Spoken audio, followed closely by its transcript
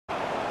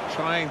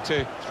Trying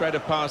to thread a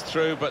pass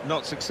through, but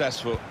not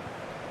successful.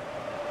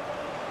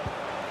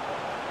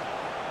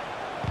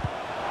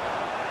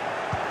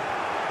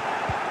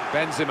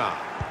 Benzema.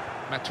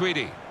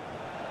 Matuidi.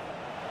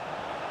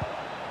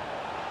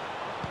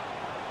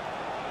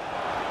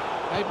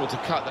 Able to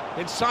cut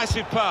the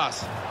incisive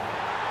pass.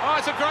 Oh,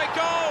 it's a great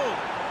goal!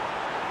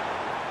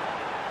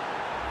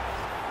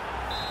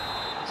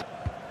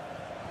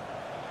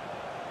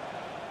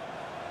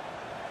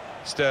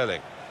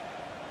 Sterling.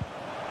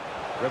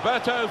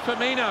 Roberto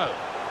Firmino.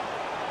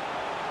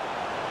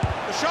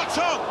 The shot's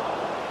on!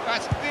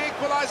 That's the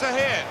equaliser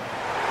here.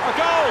 A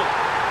goal!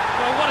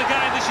 Well, what a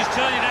game this is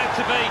turning out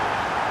to be.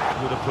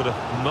 Would have put a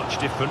much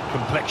different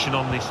complexion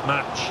on this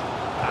match.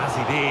 As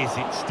it is,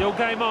 it's still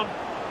game on.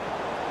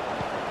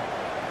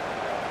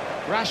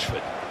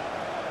 Rashford.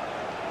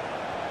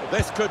 Well,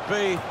 this could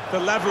be the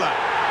leveller.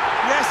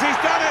 Yes, he's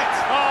done it!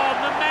 Oh,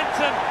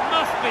 momentum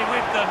must be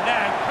with them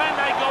now. Can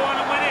they go on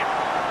and win it?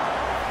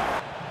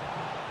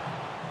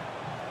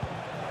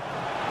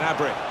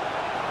 Gnabry.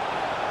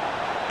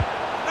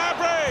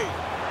 Gnabry!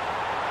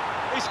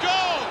 He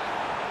scored!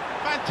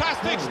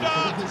 Fantastic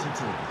start!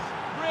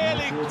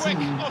 Really quick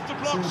off the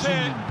blocks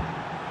here.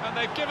 And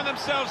they've given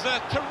themselves a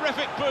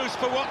terrific boost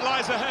for what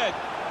lies ahead.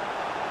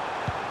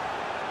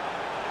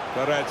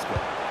 Goretzka.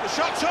 The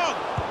shot's on!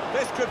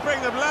 This could bring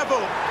them level.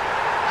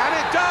 And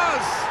it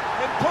does!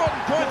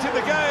 Important point in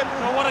the game.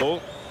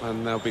 Oh,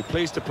 and they'll be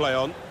pleased to play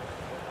on.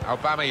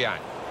 Aubameyang.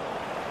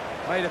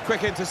 Made a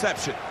quick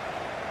interception.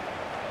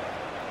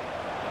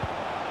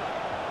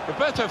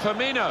 Roberto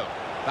Firmino.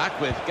 Back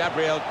with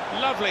Gabriel.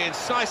 Lovely,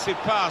 incisive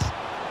pass.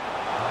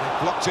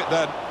 They blocked it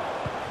then.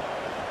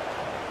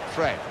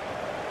 Fred.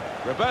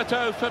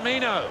 Roberto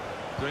Firmino.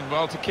 Doing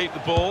well to keep the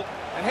ball.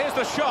 And here's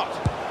the shot.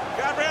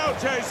 Gabriel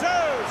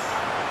Jesus!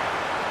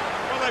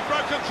 Well, they've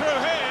broken through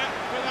here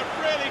with a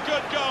really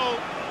good goal.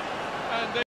 And